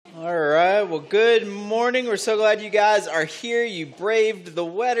Well, good morning. We're so glad you guys are here. You braved the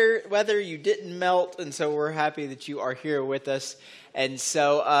weather, you didn't melt, and so we're happy that you are here with us. And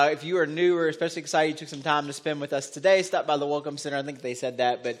so if you are new, we're especially excited you took some time to spend with us today. Stop by the Welcome Center. I think they said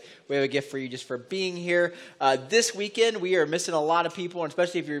that, but we have a gift for you just for being here. This weekend, we are missing a lot of people, and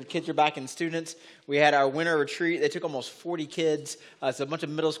especially if your kids are back in students. We had our winter retreat. They took almost 40 kids. So a bunch of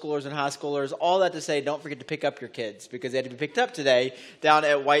middle schoolers and high schoolers. All that to say, don't forget to pick up your kids because they had to be picked up today down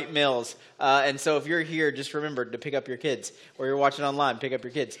at White Mills. And so if you're here, just remember to pick up your kids. Or you're watching online, pick up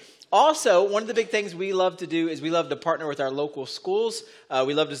your kids. Also, one of the big things we love to do is we love to partner with our local schools.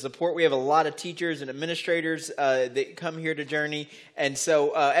 We love to support. We have a lot of teachers and administrators that come here to Journey. And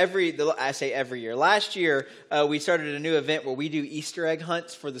so every year. Last year, we started a new event where we do Easter egg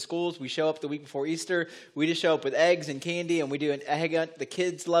hunts for the schools. We show up the week before Easter. We just show up with eggs and candy, and we do an egg hunt. The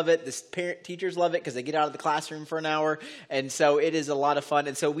kids love it. The teachers love it because they get out of the classroom for an hour. And so it is a lot of fun.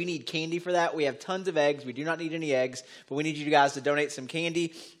 And so we need candy for that. We have tons of eggs. We do not need any eggs, but we need you guys to donate some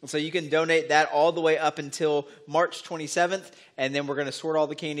candy. And so you can donate that all the way up until March 27th, and then we're going to sort all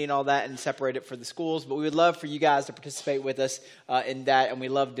the candy and all that and separate it for the schools. But we would love for you guys to participate with us in that, and we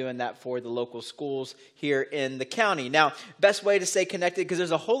love doing that for the local schools here in the county. Now, best way to stay connected, because there's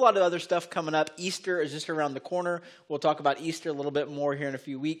a whole lot of other stuff coming up. Easter is just around the corner. We'll talk about Easter a little bit more here in a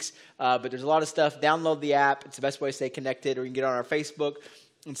few weeks, but there's a lot of stuff. Download the app. It's the best way to stay connected, or you can get on our Facebook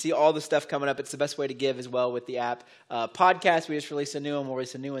and see all the stuff coming up. It's the best way to give as well with the app. Podcast, we just released a new one. We'll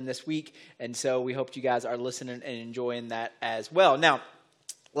release a new one this week. And so we hope you guys are listening and enjoying that as well. Now,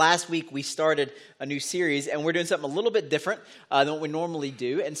 last week, we started a new series, and we're doing something a little bit different than what we normally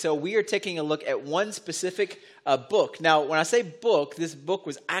do. And so we are taking a look at one specific book. Now, when I say book, this book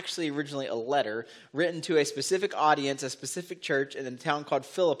was actually originally a letter written to a specific audience, a specific church in a town called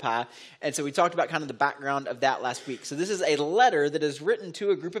Philippi. And so we talked about kind of the background of that last week. So this is a letter that is written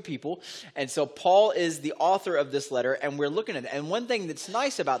to a group of people. And so Paul is the author of this letter, and we're looking at it. And one thing that's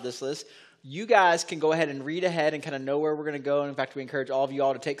nice about this list, you guys can go ahead and read ahead and kind of know where we're going to go. And in fact, we encourage all of you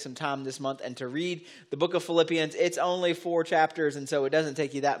all to take some time this month and to read the book of Philippians. It's only 4 chapters, and so it doesn't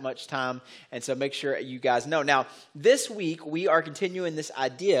take you that much time. And so make sure you guys know. Now, this week, we are continuing this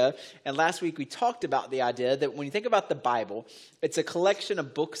idea. And last week, we talked about the idea that when you think about the Bible, it's a collection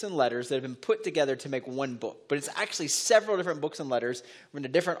of books and letters that have been put together to make one book. But it's actually several different books and letters from the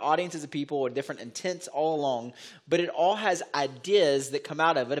different audiences of people with different intents all along. But it all has ideas that come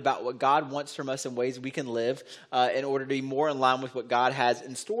out of it about what God wants from us in ways we can live in order to be more in line with what God has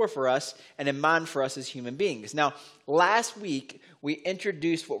in store for us and in mind for us as human beings. Now, last week, we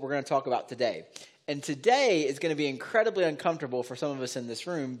introduced what we're going to talk about today. And today is going to be incredibly uncomfortable for some of us in this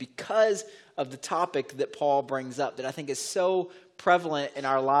room because of the topic that Paul brings up that I think is so prevalent in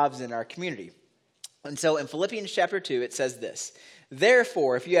our lives and our community. And so in Philippians chapter 2, it says this: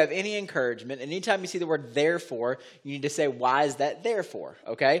 therefore, if you have any encouragement, anytime you see the word therefore, you need to say, why is that therefore?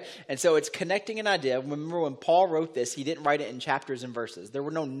 Okay? And so it's connecting an idea. Remember when Paul wrote this, he didn't write it in chapters and verses. There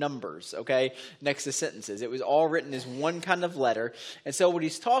were no numbers, okay, next to sentences. It was all written as one kind of letter. And so what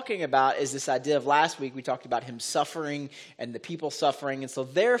he's talking about is this idea of last week, we talked about him suffering and the people suffering. And so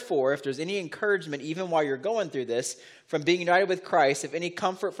therefore, if there's any encouragement, even while you're going through this, from being united with Christ, if any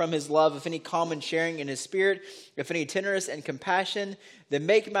comfort from his love, if any common sharing in his spirit, if any tenderness and compassion, then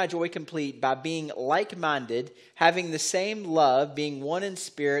make my joy complete by being like-minded, having the same love, being one in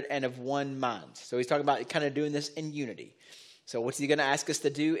spirit and of one mind. So he's talking about kind of doing this in unity. So what's he going to ask us to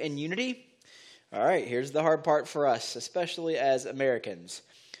do in unity? All right, here's the hard part for us, especially as Americans.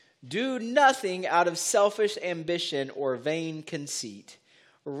 Do nothing out of selfish ambition or vain conceit.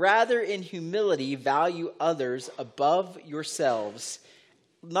 Rather, in humility, value others above yourselves,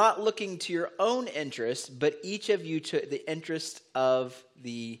 not looking to your own interest, but each of you to the interest of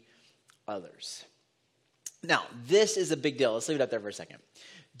the others. Now, this is a big deal. Let's leave it up there for a second.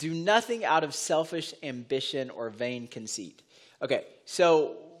 Do nothing out of selfish ambition or vain conceit. Okay,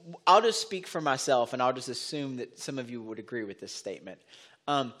 so I'll just speak for myself, and I'll just assume that some of you would agree with this statement.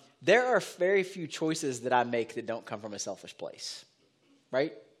 There are very few choices that I make that don't come from a selfish place.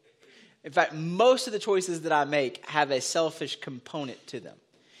 Right? In fact, most of the choices that I make have a selfish component to them.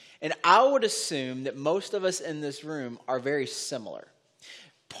 And I would assume that most of us in this room are very similar.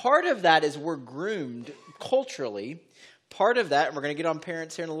 Part of that is we're groomed culturally. Part of that, and we're going to get on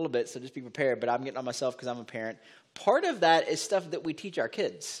parents here in a little bit, so just be prepared, but I'm getting on myself because I'm a parent. Part of that is stuff that we teach our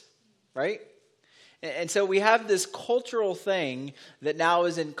kids, right? And so we have this cultural thing that now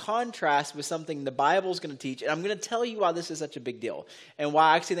is in contrast with something the Bible's going to teach. And I'm going to tell you why this is such a big deal and why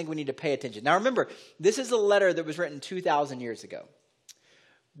I actually think we need to pay attention. Now remember, this is a letter that was written 2,000 years ago.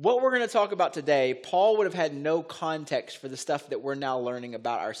 What we're going to talk about today, Paul would have had no context for the stuff that we're now learning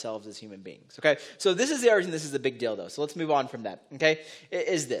about ourselves as human beings. Okay, so this is the origin. This is the big deal, though. So let's move on from that. Okay, it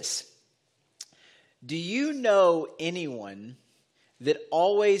is this: do you know anyone that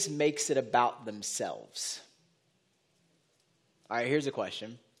always makes it about themselves? All right, here's a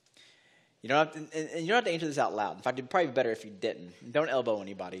question. You don't have to, and you don't have to answer this out loud. In fact, it'd probably be better if you didn't. Don't elbow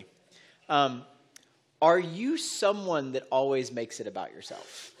anybody. Are you someone that always makes it about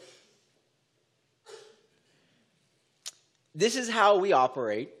yourself? This is how we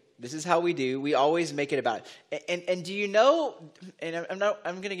operate. This is how we do. We always make it about it. And do you know? And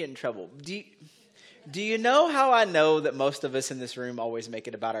I'm going to get in trouble. Do you know how I know that most of us in this room always make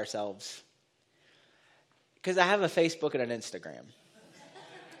it about ourselves? Because I have a Facebook and an Instagram.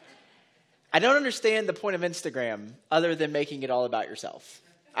 I don't understand the point of Instagram other than making it all about yourself.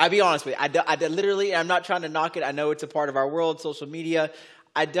 I'll be honest with you. I literally, I'm not trying to knock it. I know it's a part of our world, social media.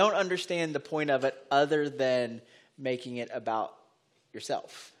 I don't understand the point of it other than making it about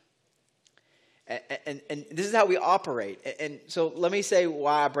yourself. And this is how we operate. And so let me say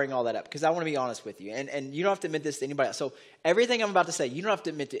why I bring all that up, because I want to be honest with you. And you don't have to admit this to anybody else. So everything I'm about to say, you don't have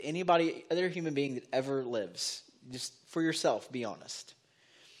to admit to anybody, other human being that ever lives. Just for yourself, be honest.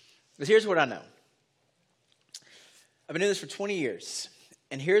 Because here's what I know. I've been doing this for 20 years.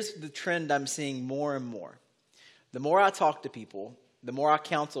 And here's the trend I'm seeing more and more. The more I talk to people, the more I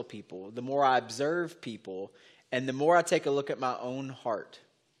counsel people, the more I observe people, and the more I take a look at my own heart.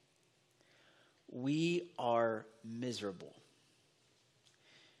 We are miserable.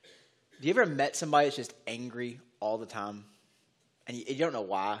 Have you ever met somebody that's just angry all the time? And you don't know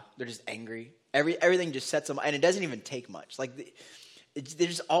why. They're just angry. Everything just sets them, and it doesn't even take much. Like they're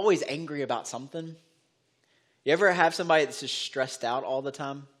just always angry about something. You ever have somebody that's just stressed out all the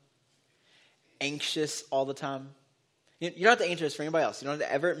time? Anxious all the time? You don't have to answer this for anybody else. You don't have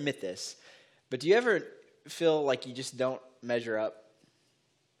to ever admit this. But do you ever feel like you just don't measure up?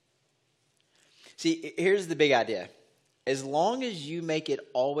 See, here's the big idea. As long as you make it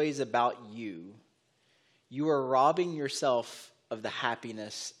always about you, you are robbing yourself of the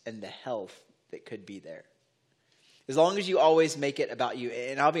happiness and the health that could be there. As long as you always make it about you.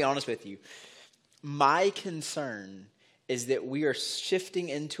 And I'll be honest with you. My concern is that we are shifting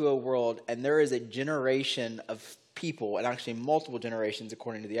into a world, and there is a generation of people, and actually multiple generations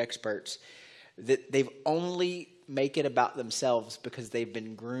according to the experts, that they've only make it about themselves because they've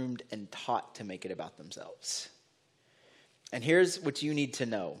been groomed and taught to make it about themselves. And here's what you need to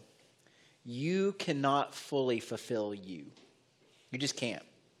know. You cannot fully fulfill you. You just can't.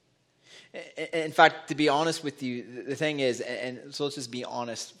 In fact, to be honest with you, the thing is, and so let's just be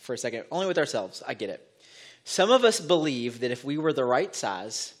honest for a second, only with ourselves, I get it. Some of us believe that if we were the right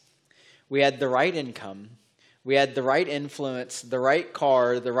size, we had the right income, we had the right influence, the right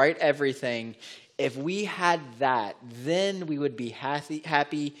car, the right everything, if we had that, then we would be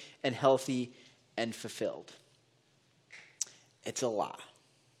happy and healthy and fulfilled. It's a lie.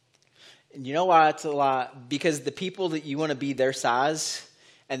 And you know why it's a lie? Because the people that you want to be their size,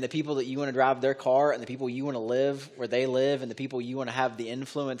 and the people that you want to drive their car, and the people you want to live where they live, and the people you want to have the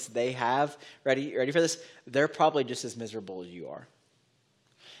influence they have, ready for this? They're probably just as miserable as you are.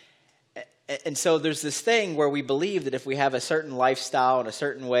 And so there's this thing where we believe that if we have a certain lifestyle and a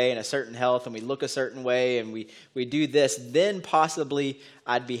certain way and a certain health, and we look a certain way, and we do this, then possibly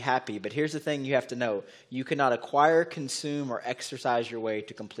I'd be happy. But here's the thing you have to know. You cannot acquire, consume, or exercise your way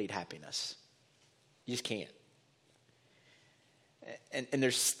to complete happiness. You just can't. And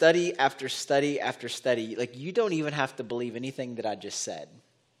there's study after study after study. Like, you don't even have to believe anything that I just said.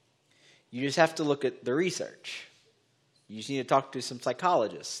 You just have to look at the research. You just need to talk to some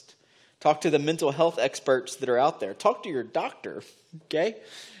psychologists. Talk to the mental health experts that are out there. Talk to your doctor, okay?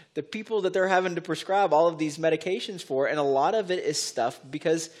 The people that they're having to prescribe all of these medications for. And a lot of it is stuff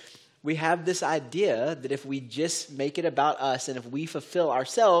because we have this idea that if we just make it about us and if we fulfill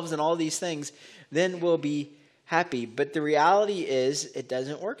ourselves and all these things, then we'll be happy. But the reality is it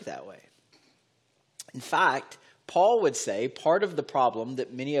doesn't work that way. In fact, Paul would say part of the problem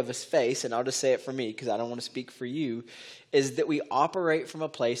that many of us face, and I'll just say it for me because I don't want to speak for you, is that we operate from a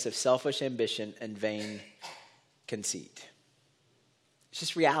place of selfish ambition and vain conceit. It's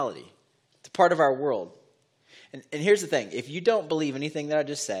just reality. It's a part of our world. And here's the thing. If you don't believe anything that I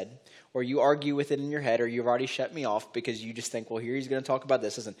just said, or you argue with it in your head, or you've already shut me off because you just think, well, here he's going to talk about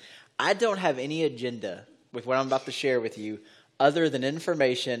this. Listen, I don't have any agenda with what I'm about to share with you other than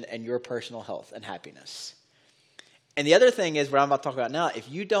information and your personal health and happiness. And the other thing is what I'm about to talk about now.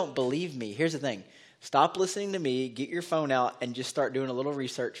 If you don't believe me, here's the thing. Stop listening to me, get your phone out, and just start doing a little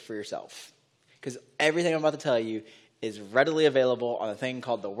research for yourself. Because everything I'm about to tell you is readily available on a thing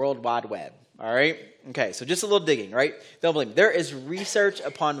called the World Wide Web. All right? Okay, so just a little digging, right? Don't believe me. There is research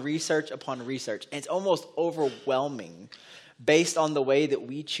upon research upon research, and it's almost overwhelming based on the way that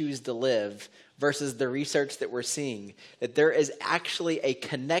we choose to live versus the research that we're seeing, that there is actually a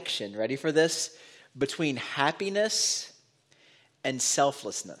connection, ready for this, between happiness and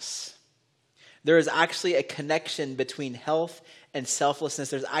selflessness. There is actually a connection between health and selflessness.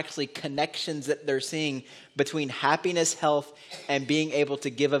 There's actually connections that they're seeing between happiness, health, and being able to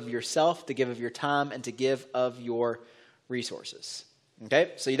give of yourself, to give of your time, and to give of your resources.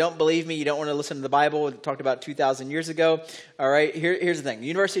 Okay, so you don't believe me, you don't want to listen to the Bible, we talked about 2,000 years ago. All right, here's the thing. The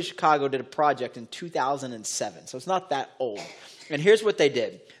University of Chicago did a project in 2007, so it's not that old. And here's what they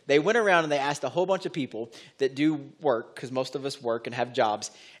did. They went around and they asked a whole bunch of people that do work, because most of us work and have jobs,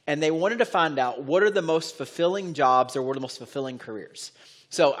 and they wanted to find out what are the most fulfilling jobs or what are the most fulfilling careers.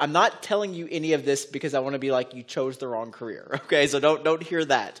 So I'm not telling you any of this because I want to be like, you chose the wrong career, okay? So don't hear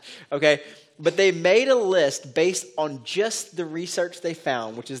that, okay? But they made a list based on just the research they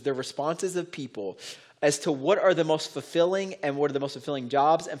found, which is the responses of people, as to what are the most fulfilling and what are the most fulfilling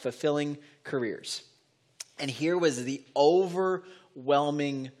jobs and fulfilling careers. And here was the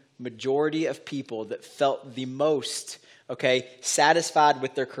overwhelming majority of people that felt the most, okay, satisfied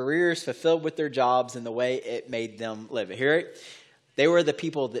with their careers, fulfilled with their jobs, and the way it made them live. Hear it? They were the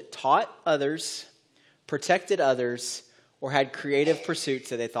people that taught others, protected others, or had creative pursuits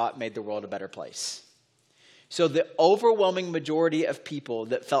that they thought made the world a better place. So the overwhelming majority of people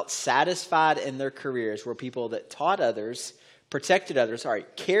that felt satisfied in their careers were people that taught others, protected others,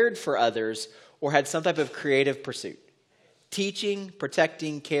 cared for others, or had some type of creative pursuit. Teaching,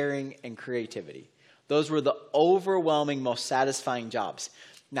 protecting, caring, and creativity. Those were the overwhelming, most satisfying jobs.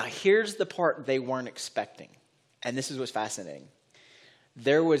 Now here's the part they weren't expecting. And this is what's fascinating.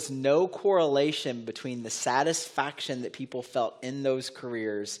 There was no correlation between the satisfaction that people felt in those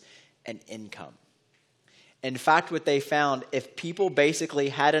careers and income. In fact, what they found, if people basically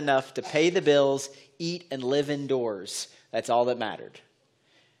had enough to pay the bills, eat, and live indoors, that's all that mattered.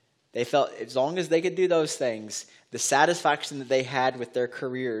 They felt as long as they could do those things, the satisfaction that they had with their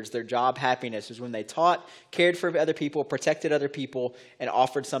careers, their job happiness, was when they taught, cared for other people, protected other people, and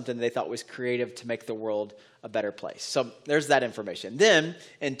offered something they thought was creative to make the world a better place. So there's that information. Then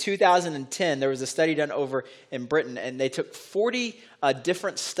in 2010, there was a study done over in Britain, and they took 40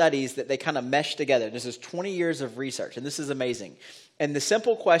 different studies that they kind of meshed together. This is 20 years of research, and this is amazing. And the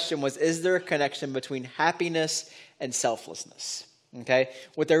simple question was, is there a connection between happiness and selflessness? Okay,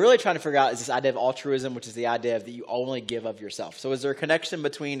 what they're really trying to figure out is this idea of altruism, which is the idea of that you only give of yourself. So is there a connection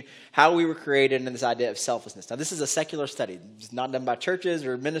between how we were created and this idea of selflessness? Now, this is a secular study. It's not done by churches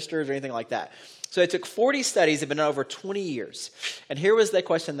or ministers or anything like that. So they took 40 studies that have been done over 20 years. And here was the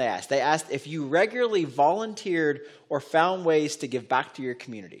question they asked. They asked if you regularly volunteered or found ways to give back to your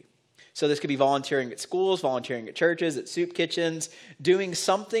community. So this could be volunteering at schools, volunteering at churches, at soup kitchens, doing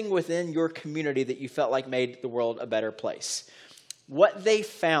something within your community that you felt like made the world a better place. What they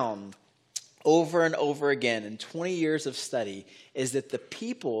found over and over again in 20 years of study is that the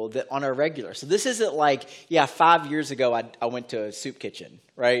people that on a regular, so this isn't like, 5 years ago I went to a soup kitchen,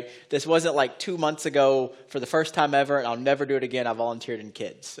 right? This wasn't like 2 months ago for the first time ever, and I'll never do it again, I volunteered in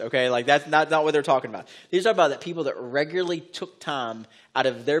kids, okay? Like that's not what they're talking about. These are about the people that regularly took time out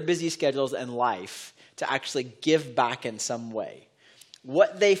of their busy schedules and life to actually give back in some way.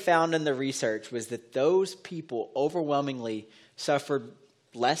 What they found in the research was that those people overwhelmingly suffered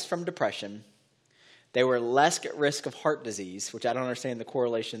less from depression. They were less at risk of heart disease, which I don't understand the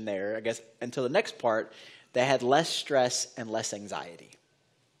correlation there. I guess until the next part, they had less stress and less anxiety.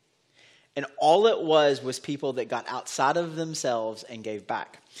 And all it was people that got outside of themselves and gave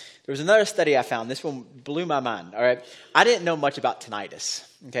back. There was another study I found. This one blew my mind, all right? I didn't know much about tinnitus,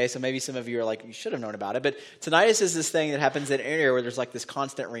 okay? So maybe some of you are like, you should have known about it. But tinnitus is this thing that happens in an area where there's like this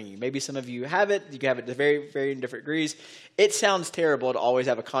constant ringing. Maybe some of you have it. You can have it to very, very different degrees. It sounds terrible to always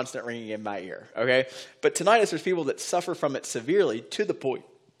have a constant ringing in my ear, okay? But tinnitus, there's people that suffer from it severely to the point.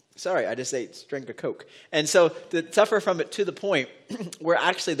 Sorry, I just drank a Coke. And so to suffer from it to the point where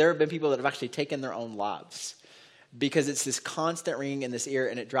actually there have been people that have actually taken their own lives because it's this constant ringing in this ear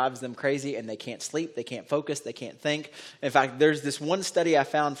and it drives them crazy and they can't sleep, they can't focus, they can't think. In fact, there's this one study I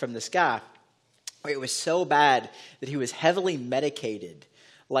found from this guy where it was so bad that he was heavily medicated,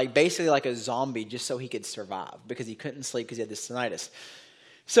 like basically like a zombie just so he could survive because he couldn't sleep because he had this tinnitus.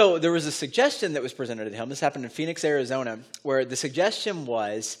 So there was a suggestion that was presented to him. This happened in Phoenix, Arizona, where the suggestion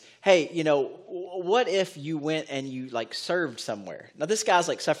was, hey, what if you went and you served somewhere? Now this guy's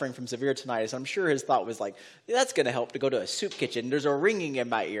suffering from severe tinnitus. I'm sure his thought was that's going to help to go to a soup kitchen. There's a ringing in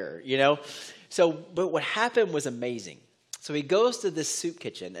my ear, So, but what happened was amazing. So he goes to this soup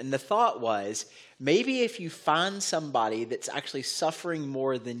kitchen, and the thought was, maybe if you find somebody that's actually suffering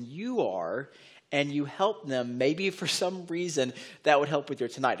more than you are, and you help them, maybe for some reason that would help with your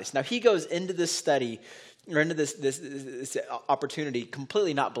tinnitus. Now he goes into this study, or into this opportunity,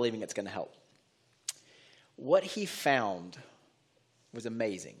 completely not believing it's going to help. What he found was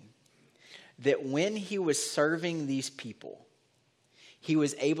amazing. That when he was serving these people, he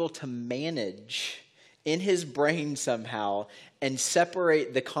was able to manage in his brain somehow and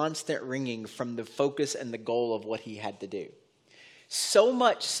separate the constant ringing from the focus and the goal of what he had to do. So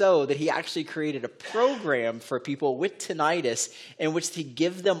much so that he actually created a program for people with tinnitus in which to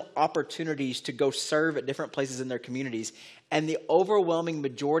give them opportunities to go serve at different places in their communities. And the overwhelming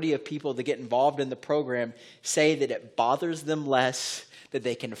majority of people that get involved in the program say that it bothers them less, that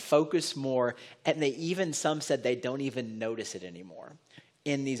they can focus more, and some said they don't even notice it anymore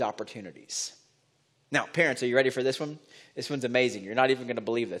in these opportunities. Now, parents, are you ready for this one? This one's amazing. You're not even going to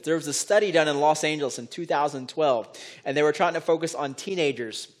believe this. There was a study done in Los Angeles in 2012, and they were trying to focus on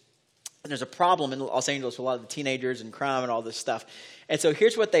teenagers. And there's a problem in Los Angeles with a lot of the teenagers and crime and all this stuff. And so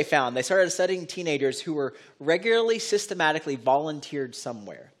here's what they found. They started studying teenagers who were regularly, systematically volunteered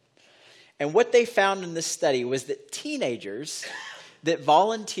somewhere. And what they found in this study was that teenagers that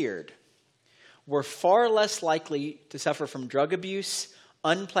volunteered were far less likely to suffer from drug abuse,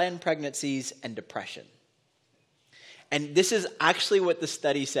 unplanned pregnancies, and depression. And this is actually what the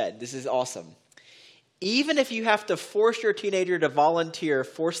study said. This is awesome. Even if you have to force your teenager to volunteer,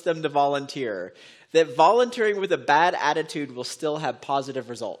 force them to volunteer, that volunteering with a bad attitude will still have positive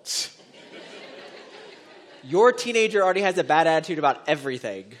results. Your teenager already has a bad attitude about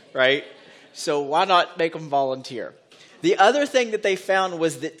everything, right? So why not make them volunteer? The other thing that they found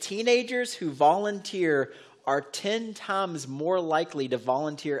was that teenagers who volunteer are 10 times more likely to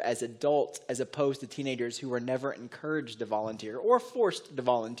volunteer as adults as opposed to teenagers who were never encouraged to volunteer or forced to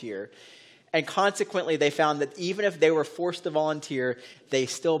volunteer. And consequently, they found that even if they were forced to volunteer, they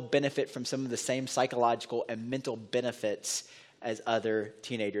still benefit from some of the same psychological and mental benefits as other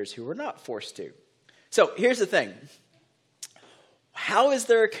teenagers who were not forced to. So here's the thing. How is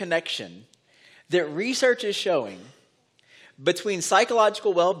there a connection that research is showing between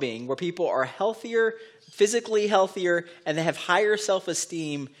psychological well-being, where people are healthier, physically healthier, and they have higher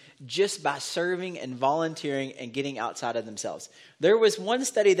self-esteem just by serving and volunteering and getting outside of themselves? There was one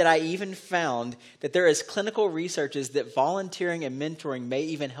study that I even found that there is clinical researches that volunteering and mentoring may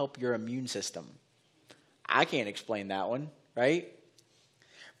even help your immune system. I can't explain that one, right?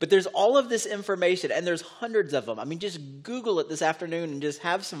 But there's all of this information, and there's hundreds of them. I mean, just Google it this afternoon and just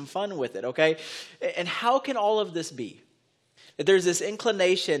have some fun with it, okay? And how can all of this be? That there's this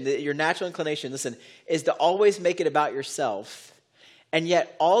inclination, that your natural inclination, listen, is to always make it about yourself. And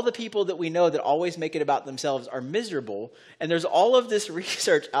yet all the people that we know that always make it about themselves are miserable. And there's all of this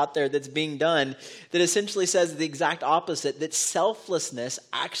research out there that's being done that essentially says the exact opposite, that selflessness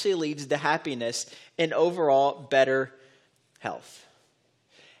actually leads to happiness and overall better health.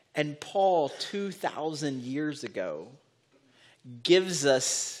 And Paul, 2,000 years ago, gives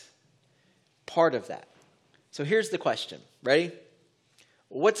us part of that. So here's the question. Ready?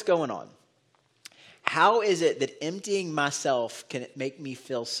 What's going on? How is it that emptying myself can make me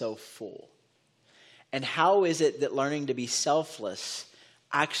feel so full? And how is it that learning to be selfless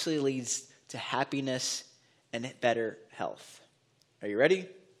actually leads to happiness and better health? Are you ready?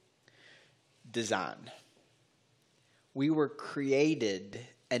 Design. We were created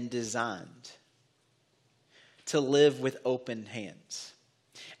and designed to live with open hands.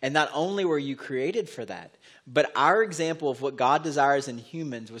 And not only were you created for that, but our example of what God desires in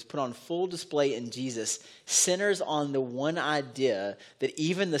humans was put on full display in Jesus, centers on the one idea that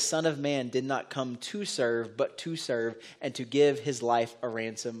even the Son of Man did not come to serve, but to serve and to give his life a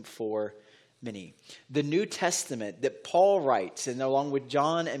ransom for many. The New Testament that Paul writes, and along with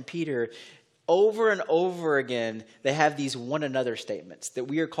John and Peter, over and over again, they have these one another statements that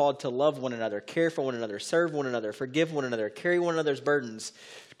we are called to love one another, care for one another, serve one another, forgive one another, carry one another's burdens,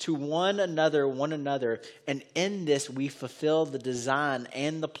 to one another. And in this, we fulfill the design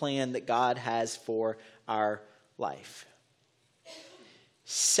and the plan that God has for our life.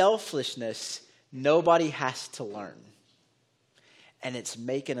 Selfishness, nobody has to learn. And it's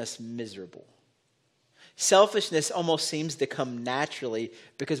making us miserable. Selfishness almost seems to come naturally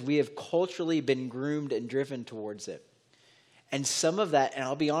because we have culturally been groomed and driven towards it. And some of that, and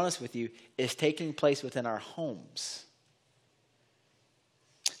I'll be honest with you, is taking place within our homes.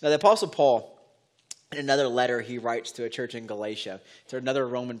 Now, the Apostle Paul, in another letter he writes to a church in Galatia, to another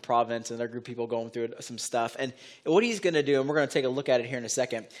Roman province, another group of people going through some stuff. And what he's going to do, and we're going to take a look at it here in a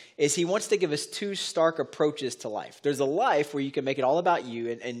second, is he wants to give us two stark approaches to life. There's a life where you can make it all about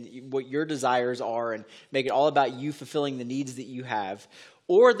you and what your desires are and make it all about you fulfilling the needs that you have.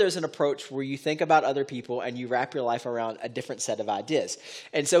 Or there's an approach where you think about other people and you wrap your life around a different set of ideas.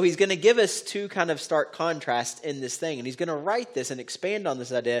 And so he's going to give us two kind of stark contrasts in this thing. And he's going to write this and expand on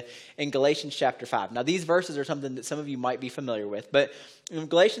this idea in Galatians chapter 5. Now, these verses are something that some of you might be familiar with. But in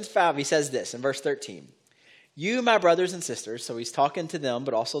Galatians 5, he says this in verse 13. You, my brothers and sisters, so he's talking to them,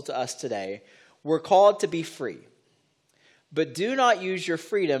 but also to us today, were called to be free. But do not use your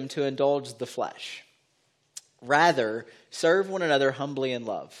freedom to indulge the flesh. Rather, serve one another humbly in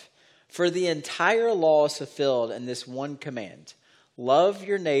love. For the entire law is fulfilled in this one command. Love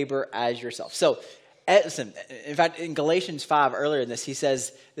your neighbor as yourself. So, listen, in fact, in Galatians 5, earlier in this, he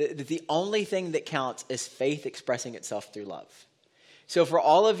says that the only thing that counts is faith expressing itself through love. So for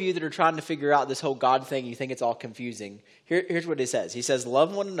all of you that are trying to figure out this whole God thing, you think it's all confusing, here's what he says. He says,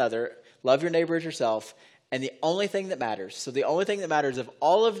 love one another, love your neighbor as yourself, and the only thing that matters, so the only thing that matters of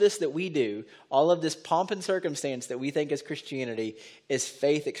all of this that we do, all of this pomp and circumstance that we think is Christianity, is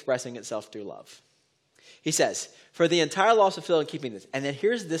faith expressing itself through love. He says, for the entire law is fulfilled in keeping this. And then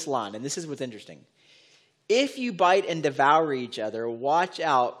here's this line, and this is what's interesting. If you bite and devour each other, watch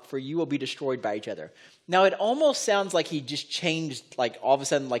out, for you will be destroyed by each other. Now, it almost sounds like he just changed, like all of a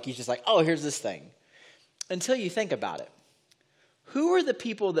sudden, like he's just like, oh, here's this thing. Until you think about it. Who are the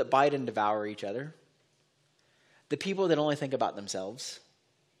people that bite and devour each other? The people that only think about themselves,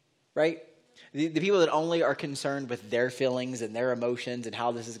 right? The people that only are concerned with their feelings and their emotions and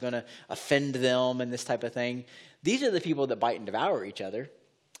how this is going to offend them and this type of thing. These are the people that bite and devour each other.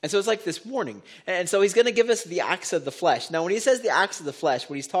 And so it's like this warning. And so he's going to give us the acts of the flesh. Now, when he says the acts of the flesh,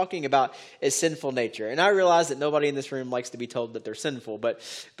 what he's talking about is sinful nature. And I realize that nobody in this room likes to be told that they're sinful. But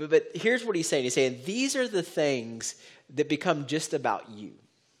here's what he's saying. He's saying these are the things that become just about you.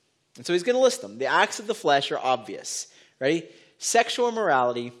 And so he's going to list them. The acts of the flesh are obvious. Ready? Sexual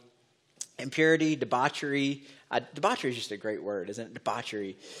immorality, impurity, debauchery. Debauchery is just a great word, isn't it?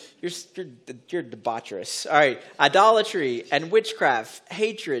 Debauchery. You're debaucherous. All right. Idolatry and witchcraft,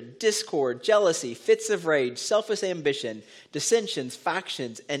 hatred, discord, jealousy, fits of rage, selfish ambition, dissensions,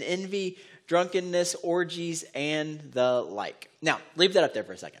 factions, and envy, drunkenness, orgies, and the like. Now, leave that up there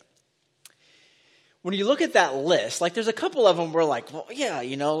for a second. When you look at that list, like there's a couple of them where like, well, yeah,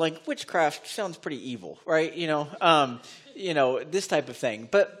 like witchcraft sounds pretty evil, right? This type of thing.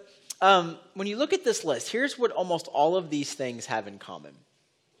 But when you look at this list, here's what almost all of these things have in common.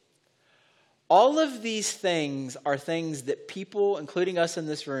 All of these things are things that people, including us in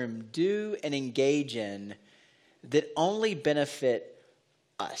this room, do and engage in that only benefit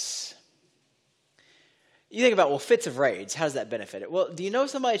us. You think about, well, fits of rage, how does that benefit it? Well, do you know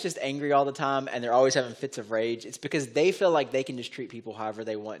somebody that's just angry all the time and they're always having fits of rage? It's because they feel like they can just treat people however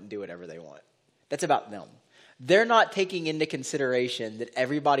they want and do whatever they want. That's about them. They're not taking into consideration that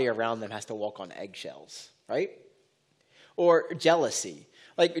everybody around them has to walk on eggshells, right? Or jealousy.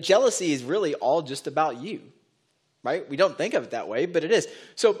 Like jealousy is really all just about you, right? We don't think of it that way, but it is.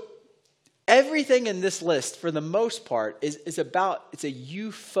 So everything in this list, for the most part, is it's a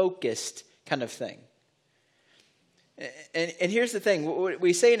you-focused kind of thing. And here's the thing. What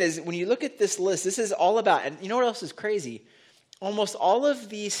we're saying is when you look at this list, this is all about, and you know what else is crazy? Almost all of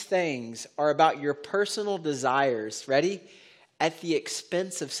these things are about your personal desires, ready? At the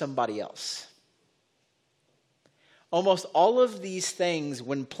expense of somebody else. Almost all of these things,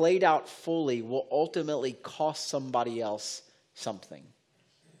 when played out fully, will ultimately cost somebody else something.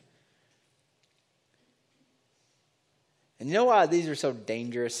 And you know why these are so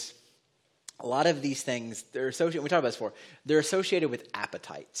dangerous? A lot of these things, we talked about this before, they're associated with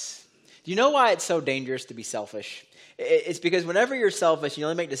appetites. Do you know why it's so dangerous to be selfish? It's because whenever you're selfish and you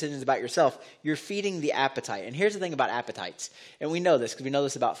only make decisions about yourself, you're feeding the appetite. And here's the thing about appetites. And we know this because we know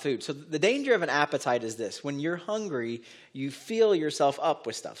this about food. So the danger of an appetite is this. When you're hungry, you fill yourself up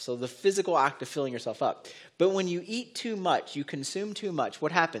with stuff. So the physical act of filling yourself up. But when you eat too much, you consume too much,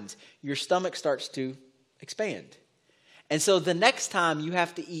 what happens? Your stomach starts to expand. And so the next time you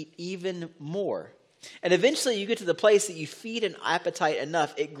have to eat even more. And eventually you get to the place that you feed an appetite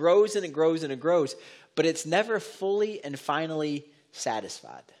enough. It grows and it grows and it grows. But it's never fully and finally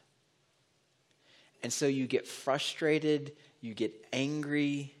satisfied. And so you get frustrated. You get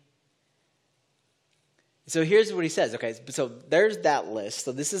angry. So here's what he says. Okay, so there's that list.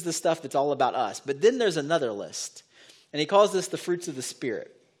 So this is the stuff that's all about us. But then there's another list. And he calls this the fruits of the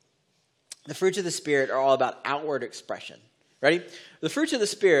Spirit. The fruits of the Spirit are all about outward expression. Ready? The fruits of the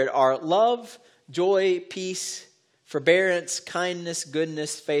Spirit are love, joy, peace, forbearance, kindness,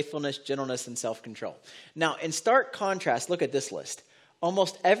 goodness, faithfulness, gentleness, and self-control. Now, in stark contrast, look at this list.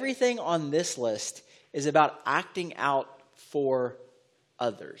 Almost everything on this list is about acting out for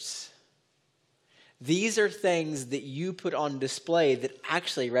others. These are things that you put on display that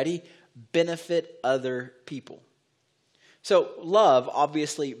actually, ready, benefit other people. So love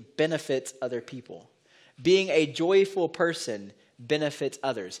obviously benefits other people. Being a joyful person benefits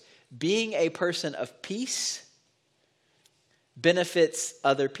others. Being a person of peace benefits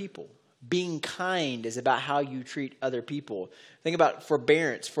other people. Being kind is about how you treat other people. Think about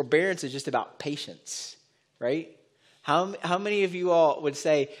forbearance. Forbearance is just about patience, right? How many of you all would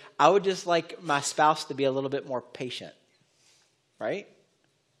say, I would just like my spouse to be a little bit more patient, right?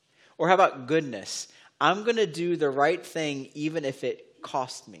 Or how about goodness? I'm going to do the right thing even if it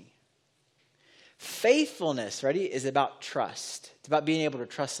costs me. Faithfulness, ready, is about trust. It's about being able to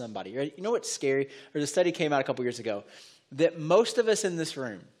trust somebody. Right? You know what's scary? There's a study came out a couple years ago that most of us in this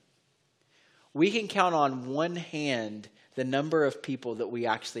room, we can count on one hand the number of people that we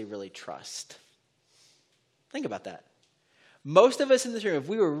actually really trust. Think about that. Most of us in this room, if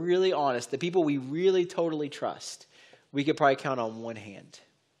we were really honest, the people we really totally trust, we could probably count on one hand.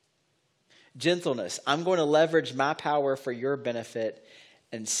 Gentleness. I'm going to leverage my power for your benefit,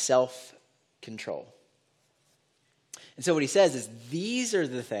 and self-control. And so what he says is these are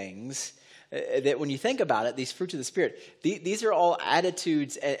the things that when you think about it, these fruits of the Spirit, these are all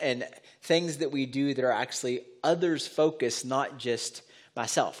attitudes and things that we do that are actually others focused, not just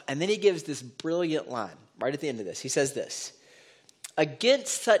myself. And then he gives this brilliant line right at the end of this. He says this,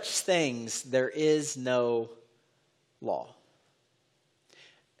 against such things there is no law.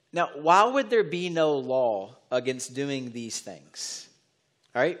 Now, why would there be no law against doing these things?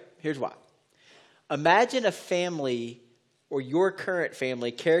 All right, here's why. Imagine a family or your current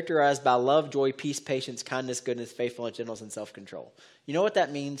family characterized by love, joy, peace, patience, kindness, goodness, faithfulness, gentleness, and self-control. You know what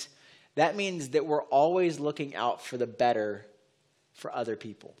that means? That means that we're always looking out for the better for other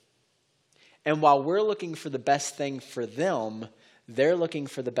people. And while we're looking for the best thing for them, they're looking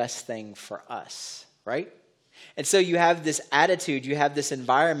for the best thing for us, right? And so you have this attitude, you have this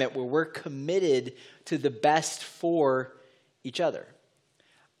environment where we're committed to the best for each other.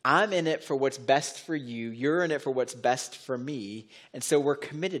 I'm in it for what's best for you. You're in it for what's best for me. And so we're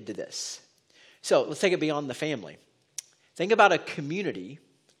committed to this. So let's take it beyond the family. Think about a community,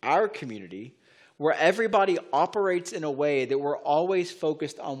 our community, where everybody operates in a way that we're always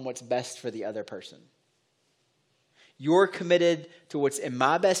focused on what's best for the other person. You're committed to what's in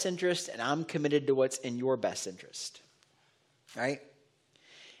my best interest, and I'm committed to what's in your best interest. Right?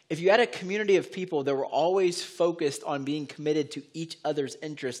 If you had a community of people that were always focused on being committed to each other's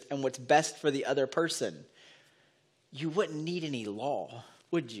interest and what's best for the other person, you wouldn't need any law,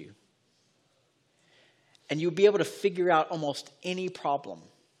 would you? And you'd be able to figure out almost any problem.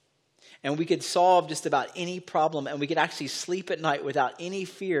 And we could solve just about any problem, and we could actually sleep at night without any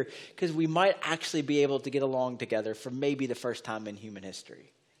fear because we might actually be able to get along together for maybe the first time in human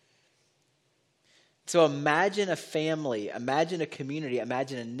history. So imagine a family, imagine a community,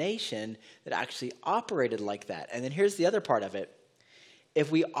 imagine a nation that actually operated like that. And then here's the other part of it.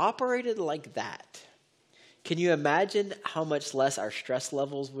 If we operated like that, can you imagine how much less our stress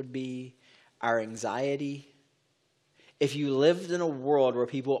levels would be, our anxiety? If you lived in a world where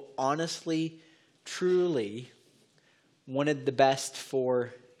people honestly, truly wanted the best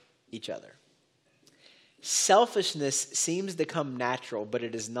for each other. Selfishness seems to come natural, but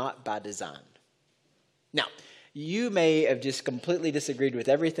it is not by design. Now, you may have just completely disagreed with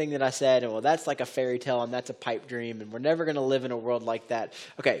everything that I said, and well, that's like a fairy tale, and that's a pipe dream, and we're never going to live in a world like that.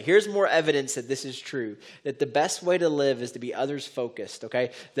 Okay, here's more evidence that this is true, that the best way to live is to be others-focused,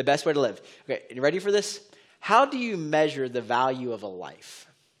 okay? The best way to live. Okay, you ready for this? How do you measure the value of a life?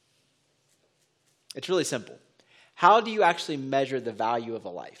 It's really simple. How do you actually measure the value of a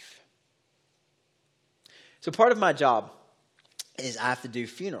life? So part of my job is I have to do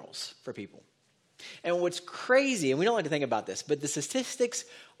funerals for people. And what's crazy, and we don't like to think about this, but the statistics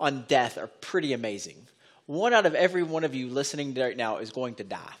on death are pretty amazing. 1 out of every one of you listening right now is going to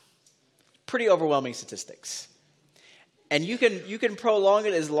die. Pretty overwhelming statistics. And you can prolong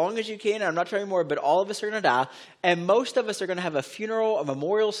it as long as you can. I'm not trying more, but all of us are going to die. And most of us are going to have a funeral, a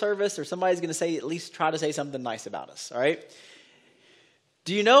memorial service, or somebody's going to say, at least try to say something nice about us, all right?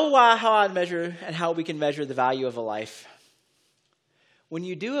 Do you know how I measure and how we can measure the value of a life? When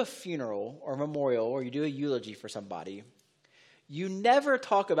you do a funeral or memorial or you do a eulogy for somebody, you never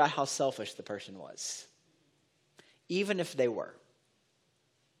talk about how selfish the person was. even if they were.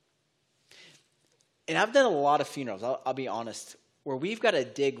 And I've done a lot of funerals, I'll be honest, where we've got to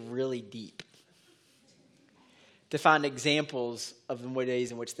dig really deep to find examples of the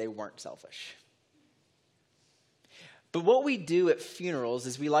ways in which they weren't selfish. But what we do at funerals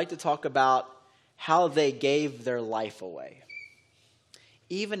is we like to talk about how they gave their life away,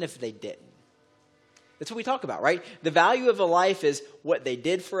 even if they didn't. That's what we talk about, right? The value of a life is what they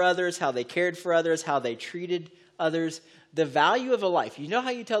did for others, how they cared for others, how they treated others. The value of a life, you know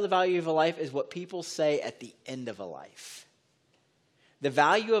how you tell the value of a life is what people say at the end of a life. The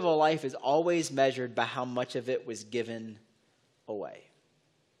value of a life is always measured by how much of it was given away.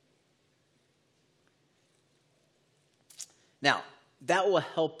 Now, that will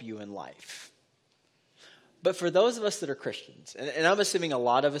help you in life. But for those of us that are Christians, and I'm assuming a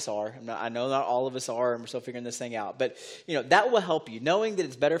lot of us are, I know not all of us are, and we're still figuring this thing out, but that will help you, knowing that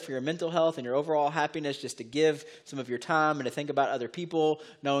it's better for your mental health and your overall happiness just to give some of your time and to think about other people,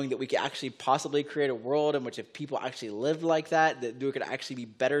 knowing that we could actually possibly create a world in which if people actually lived like that there could actually be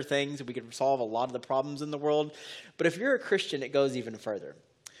better things, and we could solve a lot of the problems in the world. But if you're a Christian, it goes even further.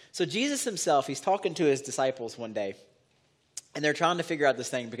 So Jesus himself, he's talking to his disciples one day. And they're trying to figure out this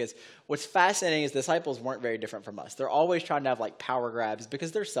thing because what's fascinating is disciples weren't very different from us. They're always trying to have like power grabs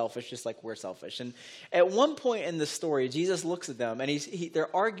because they're selfish just like we're selfish. And at one point in the story, Jesus looks at them and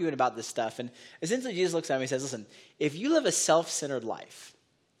they're arguing about this stuff. And essentially Jesus looks at them and he says, listen, if you live a self-centered life,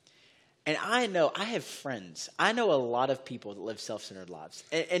 and I have friends. I know a lot of people that live self-centered lives.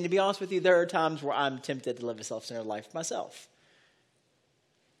 And to be honest with you, there are times where I'm tempted to live a self-centered life myself.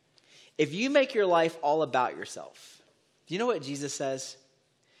 If you make your life all about yourself, do you know what Jesus says?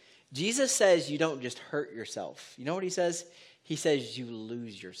 Jesus says you don't just hurt yourself. You know what he says? He says you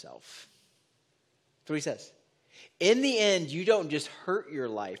lose yourself. That's what he says. In the end, you don't just hurt your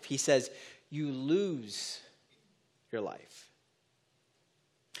life. He says you lose your life.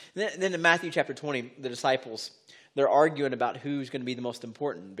 Then in Matthew chapter 20, the disciples, they're arguing about who's going to be the most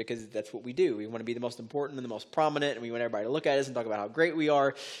important because that's what we do. We want to be the most important and the most prominent, and we want everybody to look at us and talk about how great we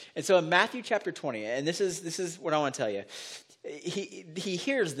are. And so in Matthew chapter 20, and this is what I want to tell you, he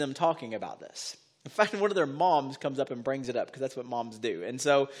hears them talking about this. In fact, one of their moms comes up and brings it up because that's what moms do. And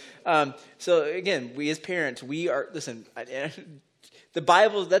so again, we as parents, the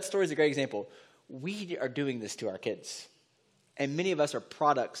Bible, that story is a great example. We are doing this to our kids. And many of us are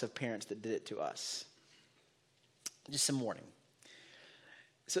products of parents that did it to us. Just some warning.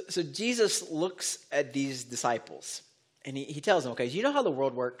 So Jesus looks at these disciples and he tells them, okay, do you know how the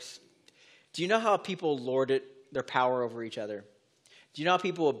world works? Do you know how people lord their power over each other? Do you know how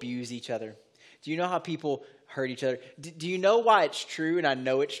people abuse each other? Do you know how people hurt each other? Do you know why it's true? And I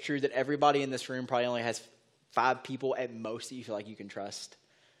know it's true that everybody in this room probably only has 5 people at most that you feel like you can trust.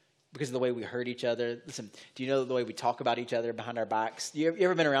 Because of the way we hurt each other. Listen, do you know the way we talk about each other behind our backs? You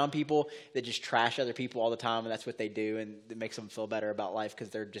ever been around people that just trash other people all the time, and that's what they do, and it makes them feel better about life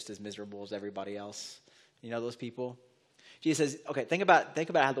because they're just as miserable as everybody else? You know those people? Jesus says, okay, think about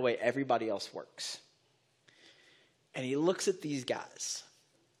how the way everybody else works. And he looks at these guys,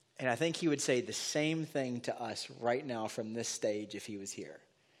 and I think he would say the same thing to us right now from this stage if he was here.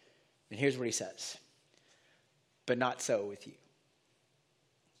 And here's what he says. But not so with you.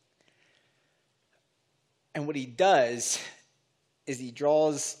 And what he does is he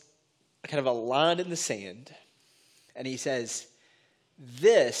draws kind of a line in the sand, and he says,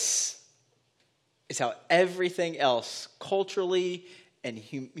 this is how everything else, culturally and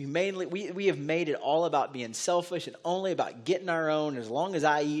humanely, we have made it all about being selfish and only about getting our own. As long as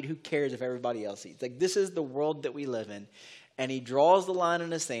I eat, who cares if everybody else eats? Like, this is the world that we live in. And he draws the line in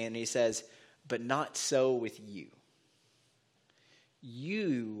the sand, and he says, but not so with you.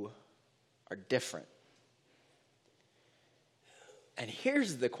 You are different. And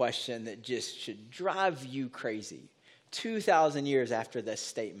here's the question that just should drive you crazy. 2,000 years after this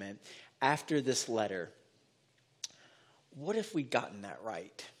statement, after this letter, what if we'd gotten that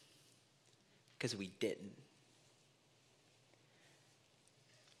right? Because we didn't.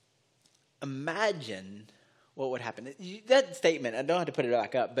 Imagine what would happen. That statement, I don't have to put it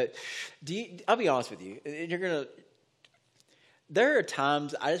back up, but I'll be honest with you. There are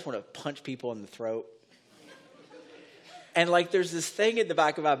times I just want to punch people in the throat. And like there's this thing in the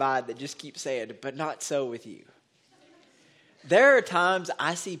back of my mind that just keeps saying, but not so with you. There are times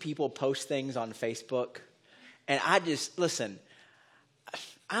I see people post things on Facebook and listen,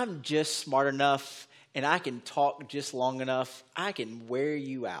 I'm just smart enough and I can talk just long enough. I can wear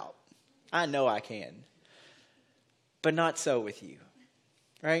you out. I know I can. But not so with you,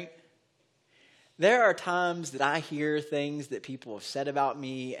 right? There are times that I hear things that people have said about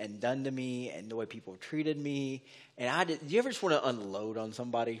me and done to me and the way people have treated me. And do you ever just want to unload on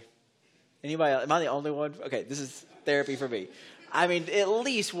somebody? Anybody? Am I the only one? Okay, this is therapy for me. I mean, at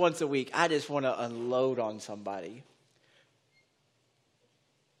least once a week, I just want to unload on somebody.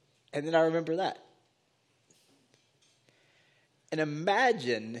 And then I remember that. And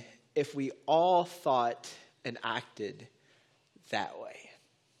imagine if we all thought and acted that way.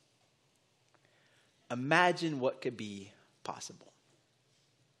 Imagine what could be possible.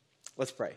 Let's pray.